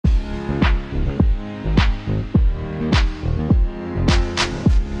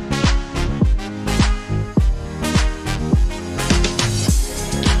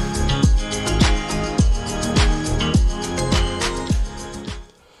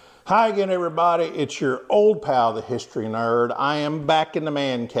Hi again, everybody. It's your old pal, the History Nerd. I am back in the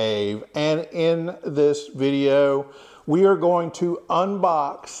man cave, and in this video, we are going to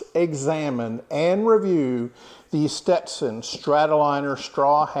unbox, examine, and review the Stetson Stratoliner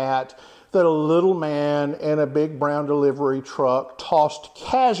Straw hat that a little man in a big brown delivery truck tossed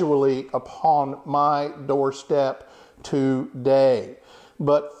casually upon my doorstep today.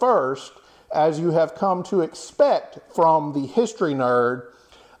 But first, as you have come to expect from the History Nerd,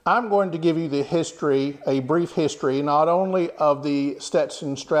 I'm going to give you the history, a brief history, not only of the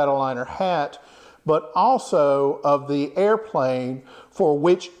Stetson Stratoliner hat, but also of the airplane for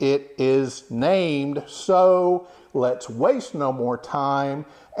which it is named. So let's waste no more time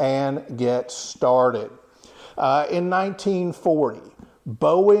and get started. In 1940,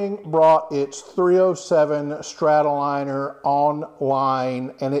 Boeing brought its 307 Stratoliner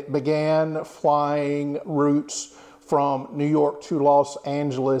online, and it began flying routes from New York to Los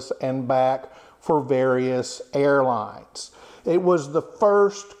Angeles and back for various airlines. It was the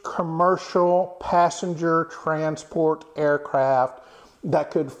first commercial passenger transport aircraft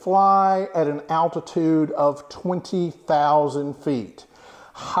that could fly at an altitude of 20,000 feet,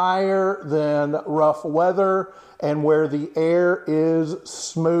 higher than rough weather and where the air is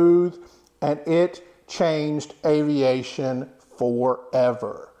smooth, and it changed aviation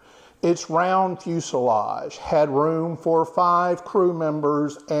forever. Its round fuselage had room for 5 crew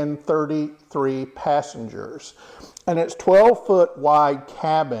members and 33 passengers, and its 12-foot wide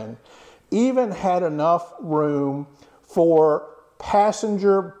cabin even had enough room for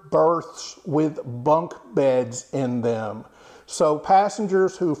passenger berths with bunk beds in them. So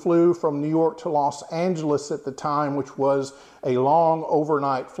passengers who flew from New York to Los Angeles at the time, which was a long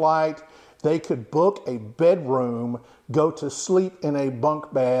overnight flight, they could book a bedroom, go to sleep in a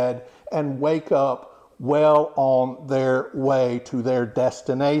bunk bed, and wake up well on their way to their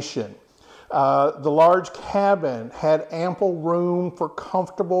destination. The large cabin had ample room for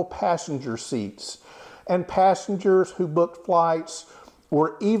comfortable passenger seats, and passengers who booked flights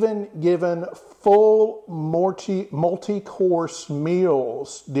were even given full multi-course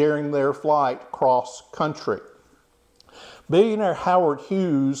meals during their flight cross-country. Billionaire Howard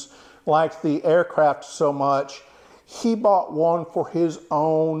Hughes liked the aircraft so much, he bought one for his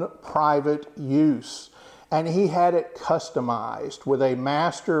own private use, and he had it customized with a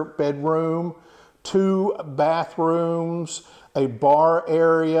master bedroom, 2 bathrooms, a bar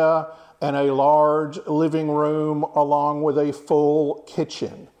area, and a large living room along with a full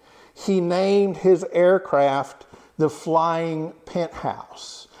kitchen. He named his aircraft the Flying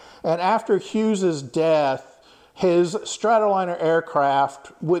Penthouse. And after Hughes's death, his Stratoliner aircraft,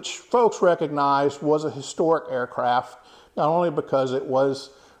 which folks recognized was a historic aircraft, not only because it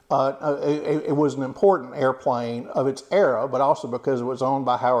was an important airplane of its era, but also because it was owned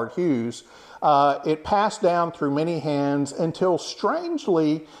by Howard Hughes, it passed down through many hands until,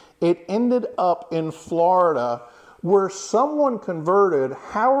 strangely, it ended up in Florida, where someone converted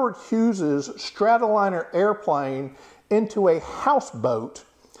Howard Hughes's Stratoliner airplane into a houseboat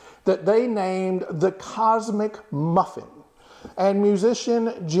that they named the Cosmic Muffin. And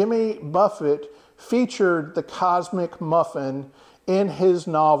musician Jimmy Buffett featured the Cosmic Muffin in his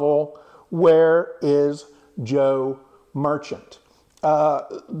novel, Where is Joe Merchant?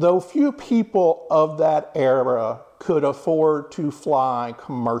 Though few people of that era could afford to fly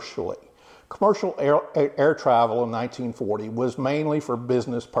commercially. Commercial air travel in 1940 was mainly for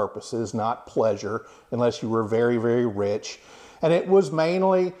business purposes, not pleasure, unless you were very, very rich. And it was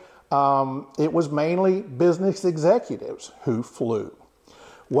mainly business executives who flew.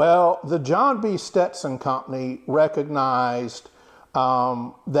 Well, the John B. Stetson Company recognized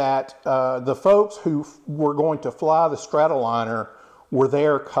that the folks who were going to fly the Stratoliner were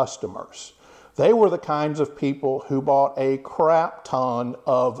their customers. They were the kinds of people who bought a crap ton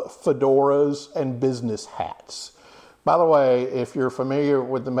of fedoras and business hats. By the way, if you're familiar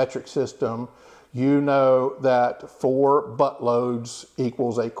with the metric system, you know that 4 buttloads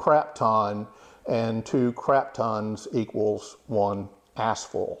equals a crap ton, and 2 crap tons equals 1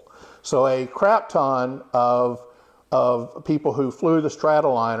 assful. So a crap ton of people who flew the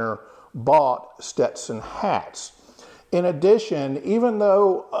Stratoliner bought Stetson hats. In addition, even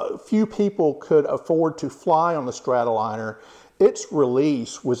though few people could afford to fly on the Stratoliner, its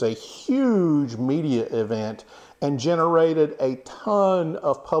release was a huge media event and generated a ton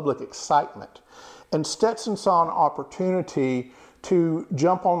of public excitement. And Stetson saw an opportunity to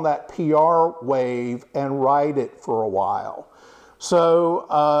jump on that PR wave and ride it for a while. So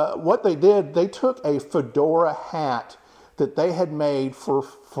what they did, they took a fedora hat that they had made for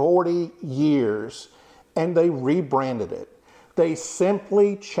 40 years and they rebranded it. They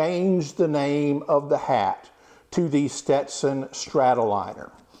simply changed the name of the hat to the Stetson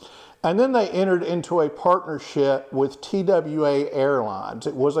Stratoliner. And then they entered into a partnership with TWA Airlines.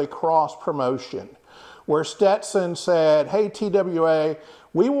 It was a cross promotion where Stetson said, hey, TWA,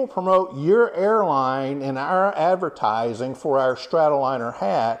 we will promote your airline in our advertising for our Stratoliner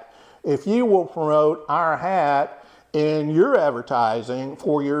hat if you will promote our hat in your advertising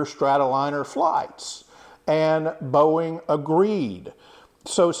for your Stratoliner flights. And Boeing agreed.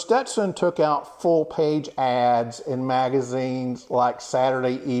 So Stetson took out full-page ads in magazines like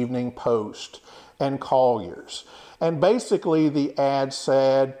Saturday Evening Post and Collier's. And basically the ad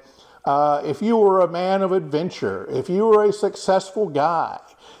said, if you were a man of adventure, if you were a successful guy,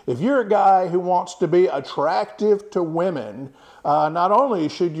 if you're a guy who wants to be attractive to women, not only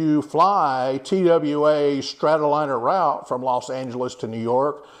should you fly TWA Stratoliner route from Los Angeles to New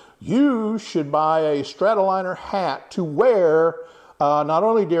York, you should buy a Stratoliner hat to wear not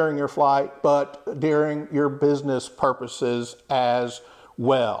only during your flight, but during your business purposes as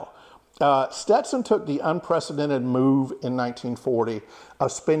well. Stetson took the unprecedented move in 1940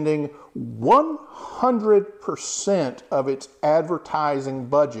 of spending 100% of its advertising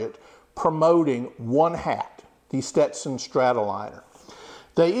budget promoting one hat, the Stetson Stratoliner.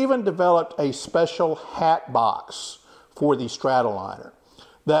 They even developed a special hat box for the Stratoliner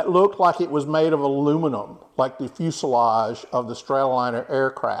that looked like it was made of aluminum, like the fuselage of the Stratoliner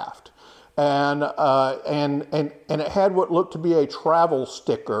aircraft. And it had what looked to be a travel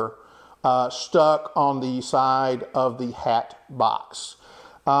sticker stuck on the side of the hat box.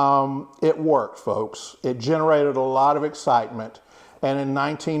 It worked, folks. It generated a lot of excitement. And in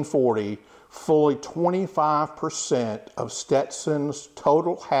 1940, fully 25% of Stetson's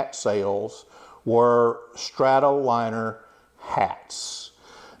total hat sales were Stratoliner hats.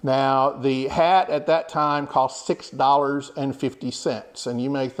 Now, the hat at that time cost $6.50. And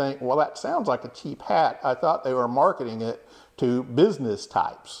you may think, well, that sounds like a cheap hat. I thought they were marketing it to business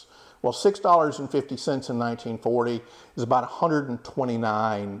types. Well, $6.50 in 1940 is about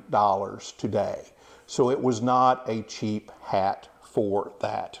 $129 today. So it was not a cheap hat for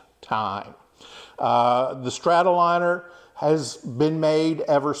that time. The Stratoliner has been made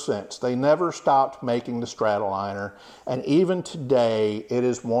ever since. They never stopped making the Stratoliner, and even today it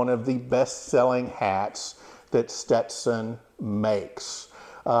is one of the best-selling hats that Stetson makes.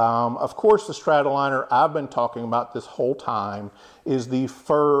 Of course, the Stratoliner I've been talking about this whole time is the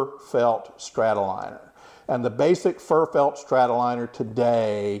fur felt Stratoliner. And the basic fur felt Stratoliner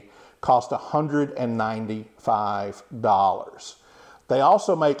today costs $195. They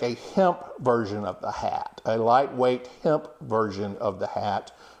also make a hemp version of the hat, a lightweight hemp version of the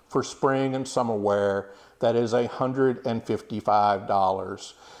hat for spring and summer wear that is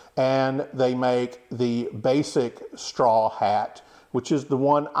 $155. And they make the basic straw hat, which is the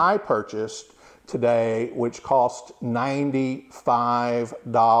one I purchased today, which costs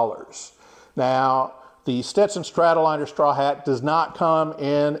 $95. Now, the Stetson Stratoliner straw hat does not come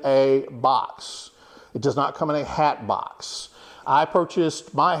in a box. It does not come in a hat box. I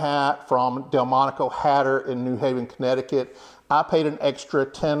purchased my hat from Delmonico Hatter in New Haven, Connecticut. I paid an extra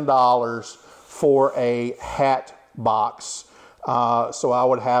 $10 for a hat box so I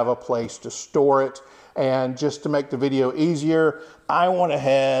would have a place to store it. And just to make the video easier, I went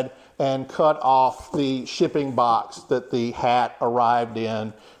ahead and cut off the shipping box that the hat arrived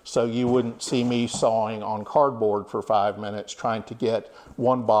in so you wouldn't see me sawing on cardboard for 5 minutes trying to get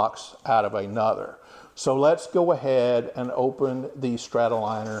one box out of another. So let's go ahead and open the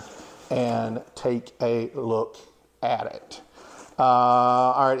Stratoliner and take a look at it.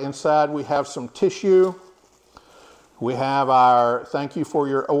 All right, inside we have some tissue. We have our thank you for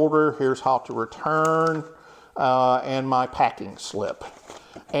your order, here's how to return, and my packing slip.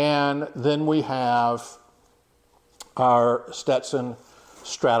 And then we have our Stetson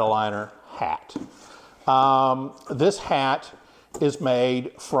Stratoliner hat. This hat is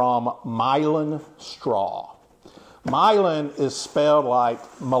made from Milan Straw. Milan is spelled like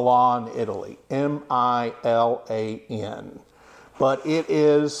Milan, Italy, M-I-L-A-N, but it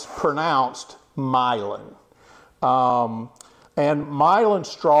is pronounced Milan. And Milan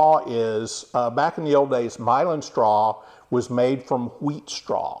straw is, back in the old days, Milan straw was made from wheat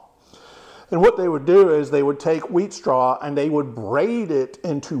straw. And what they would do is they would take wheat straw and they would braid it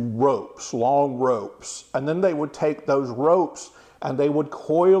into ropes, long ropes. And then they would take those ropes and they would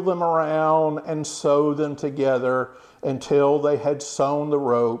coil them around and sew them together until they had sewn the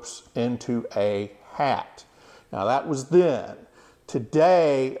ropes into a hat. Now that was then.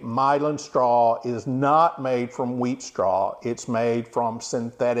 Today, Milan straw is not made from wheat straw. It's made from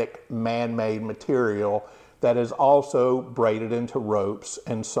synthetic man-made material that is also braided into ropes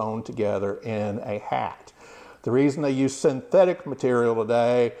and sewn together in a hat. The reason they use synthetic material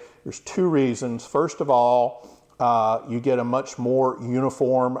today, there's two reasons. First of all, you get a much more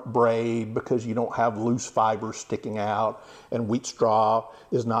uniform braid because you don't have loose fibers sticking out, and wheat straw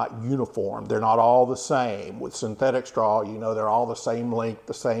is not uniform. They're not all the same. With synthetic straw, you know, they're all the same length,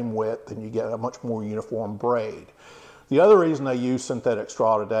 the same width, and you get a much more uniform braid. The other reason they use synthetic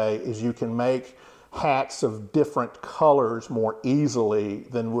straw today is you can make hats of different colors more easily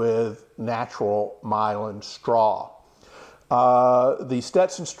than with natural Milan straw. The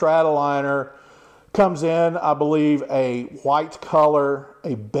Stetson Stratoliner comes in, I believe, a white color,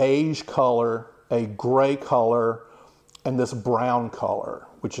 a beige color, a gray color, and this brown color,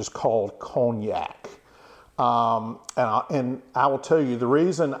 which is called cognac. And I will tell you, the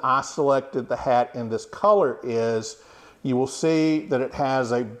reason I selected the hat in this color is you will see that it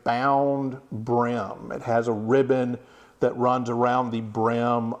has a bound brim. It has a ribbon that runs around the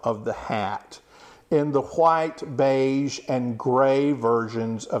brim of the hat. In the white, beige, and gray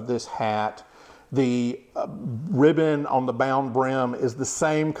versions of this hat, the ribbon on the bound brim is the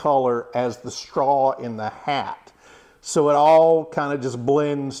same color as the straw in the hat. So it all kind of just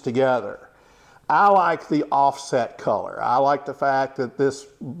blends together. I like the offset color. I like the fact that this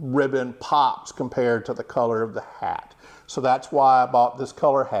ribbon pops compared to the color of the hat. So that's why I bought this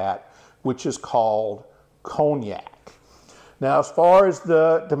color hat, which is called cognac. Now, as far as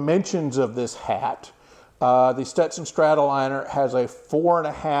the dimensions of this hat, the Stetson Stratoliner has a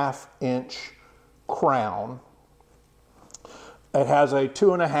 4.5-inch crown. It has a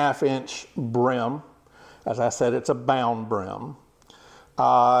 2.5-inch brim. As I said, it's a bound brim.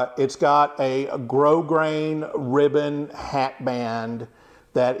 It's got a grosgrain ribbon hat band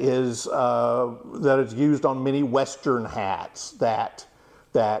that is used on many Western hats that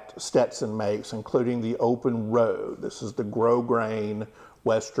Stetson makes, including the Open Road. This is the grosgrain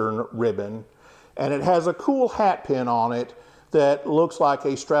Western ribbon. And it has a cool hat pin on it that looks like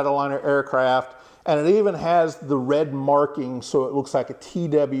a Stratoliner aircraft, and it even has the red marking so it looks like a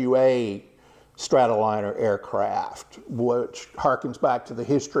TWA Stratoliner aircraft, which harkens back to the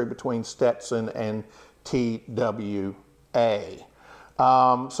history between Stetson and TWA.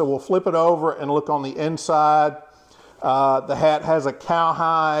 So we'll flip it over and look on the inside. The hat has a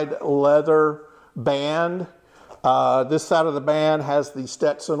cowhide leather band. This side of the band has the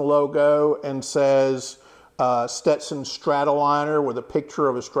Stetson logo and says Stetson Stratoliner with a picture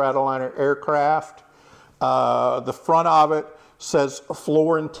of a Stratoliner aircraft. The front of it says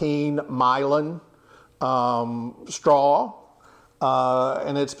Florentine Milan straw,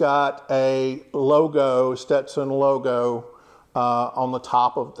 and it's got a logo, Stetson logo, on the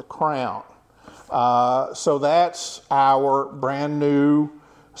top of the crown. So that's our brand new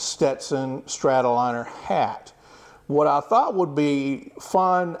Stetson Stratoliner hat. What I thought would be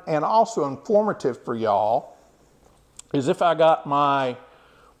fun and also informative for y'all is if I got my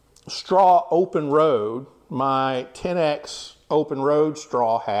straw Open Road, my 10X Open Road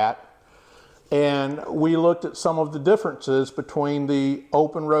straw hat, and we looked at some of the differences between the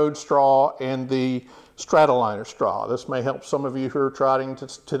Open Road straw and the Stratoliner straw. This may help some of you who are trying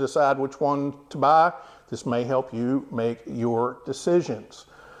to decide which one to buy. This may help you make your decisions.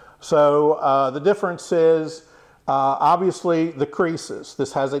 So the difference is obviously the creases.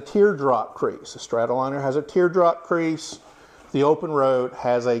 This has a teardrop crease. The Stratoliner has a teardrop crease. The Open Road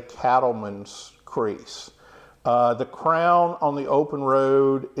has a cattleman's crease. The crown on the Open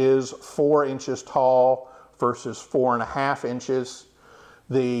Road is 4 inches tall versus 4.5 inches.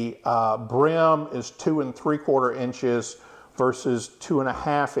 The brim is 2 3/4 inches versus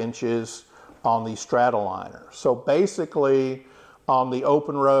 2.5 inches on the Stratoliner. So basically, on the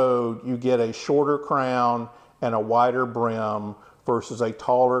Open Road, you get a shorter crown and a wider brim versus a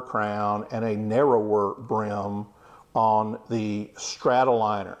taller crown and a narrower brim on the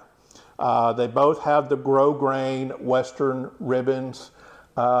Stratoliner. They both have the grosgrain Western ribbons,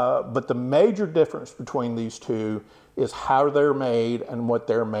 but the major difference between these two is how they're made and what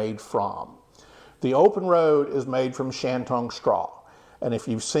they're made from. The Open Road is made from shantung straw, and if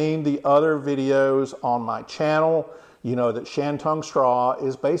you've seen the other videos on my channel, you know that shantung straw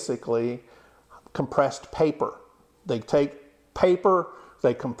is basically compressed paper. They take paper,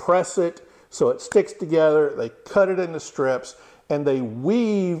 they compress it so it sticks together, they cut it into strips, and they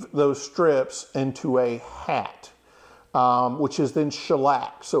weave those strips into a hat, which is then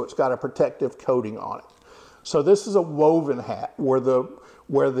shellacked, so it's got a protective coating on it. So this is a woven hat where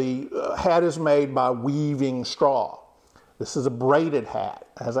the hat is made by weaving straw. This is a braided hat.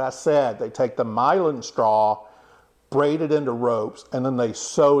 As I said, they take the Milan straw, braid it into ropes, and then they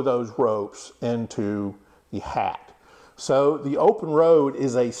sew those ropes into the hat. So the Open Road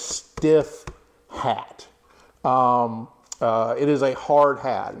is a stiff hat. It is a hard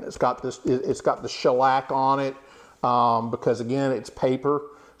hat, and it's got the shellac on it because again it's paper.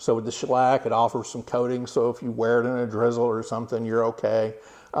 So with the shellac, it offers some coating. So if you wear it in a drizzle or something, you're okay.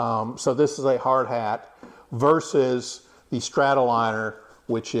 So this is a hard hat versus the Stratoliner,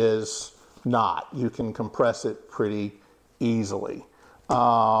 which is not. You can compress it pretty easily.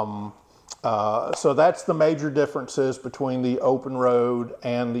 So that's the major differences between the Open Road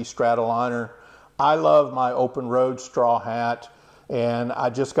and the Stratoliner. I love my Open Road straw hat, and I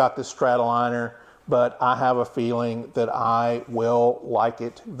just got this Stratoliner, but I have a feeling that I will like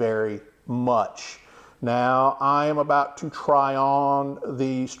it very much. Now, I am about to try on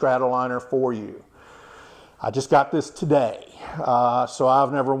the Stratoliner for you. I just got this today, so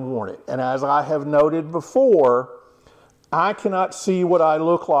I've never worn it. And as I have noted before, I cannot see what I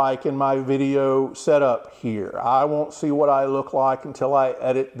look like in my video setup here. I won't see what I look like until I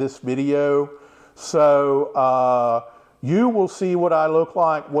edit this video. So you will see what I look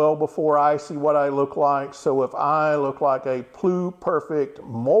like well before I see what I look like. So if I look like a pluperfect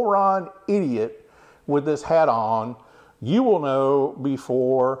moron idiot with this hat on, you will know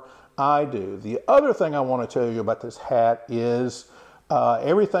before I do. The other thing I want to tell you about this hat is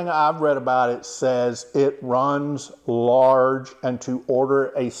everything I've read about it says it runs large and to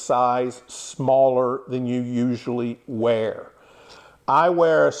order a size smaller than you usually wear. I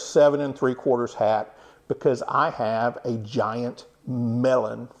wear a 7 3/4 hat because I have a giant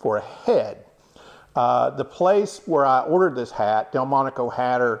melon for a head. The place where I ordered this hat, Delmonico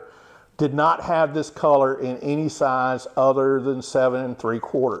Hatter, did not have this color in any size other than 7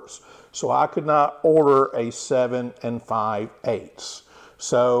 3/4. So I could not order a 7 5/8.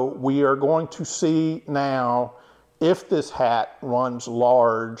 So we are going to see now if this hat runs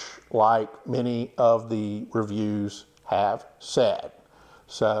large like many of the reviews have said.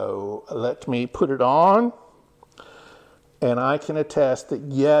 So let me put it on, and I can attest that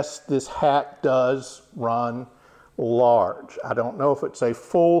yes, this hat does run large. I don't know if it's a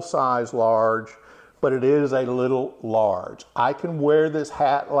full size large, but it is a little large. I can wear this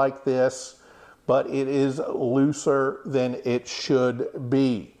hat like this, but it is looser than it should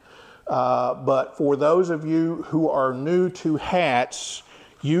be. But for those of you who are new to hats,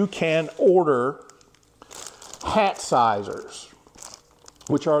 you can order hat sizers,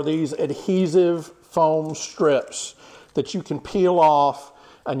 which are these adhesive foam strips that you can peel off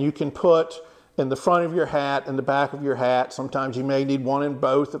and you can put in the front of your hat and the back of your hat. Sometimes you may need one in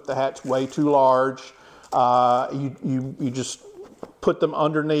both if the hat's way too large. You just put them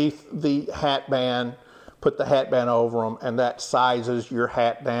underneath the hat band, put the hat band over them, and that sizes your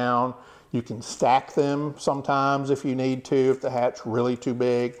hat down. You can stack them sometimes if you need to, if the hat's really too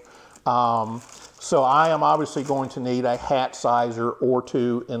big. So I am obviously going to need a hat sizer or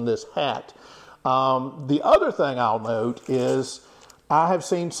two in this hat. The other thing I'll note is I have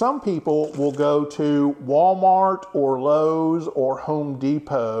seen some people will go to Walmart or Lowe's or Home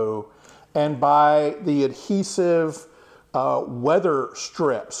Depot and buy the adhesive weather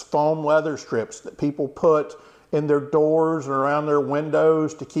strips, foam leather strips that people put in their doors and around their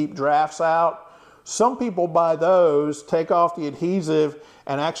windows to keep drafts out. Some people buy those, take off the adhesive,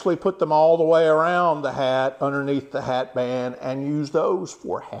 and actually put them all the way around the hat, underneath the hat band, and use those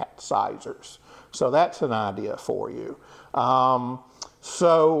for hat sizers. So that's an idea for you. I'm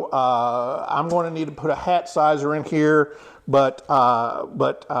going to need to put a hat sizer in here, but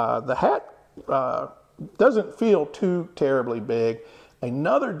the hat doesn't feel too terribly big.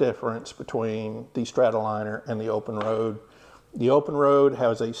 Another difference between the Stratoliner and the Open Road: the Open Road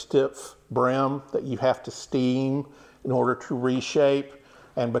has a stiff brim that you have to steam in order to reshape,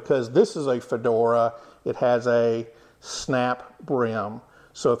 and because this is a Fedora, it has a snap brim.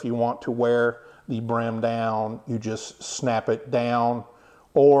 So if you want to wear the brim down, you just snap it down,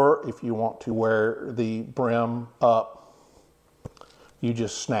 or if you want to wear the brim up, you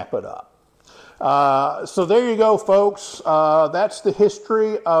just snap it up. So there you go, folks. That's the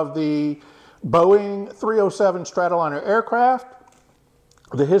history of the Boeing 307 Stratoliner aircraft,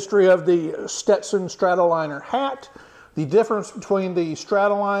 the history of the Stetson Stratoliner hat, the difference between the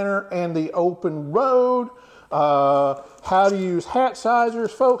Stratoliner and the Open Road, how to use hat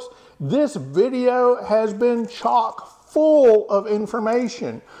sizers. Folks, this video has been chock full of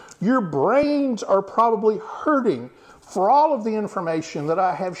information. Your brains are probably hurting for all of the information that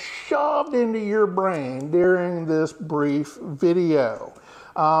I have shoved into your brain during this brief video.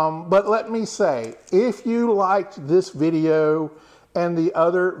 But let me say, if you liked this video and the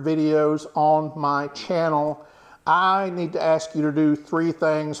other videos on my channel, I need to ask you to do 3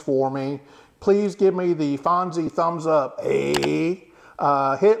 things for me. please give me the Fonzie thumbs up. Hit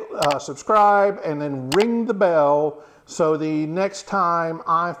subscribe and then ring the bell so the next time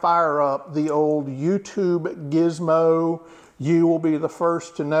I fire up the old YouTube gizmo, you will be the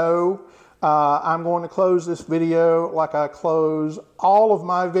first to know. I'm going to close this video like I close all of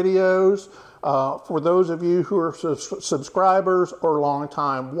my videos. For those of you who are subscribers or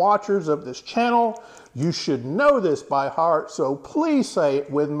longtime watchers of this channel, you should know this by heart, so please say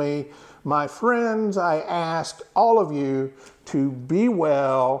it with me. My friends, I ask all of you to be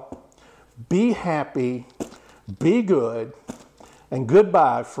well, be happy, be good, and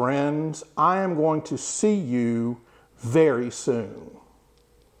goodbye, friends. I am going to see you very soon.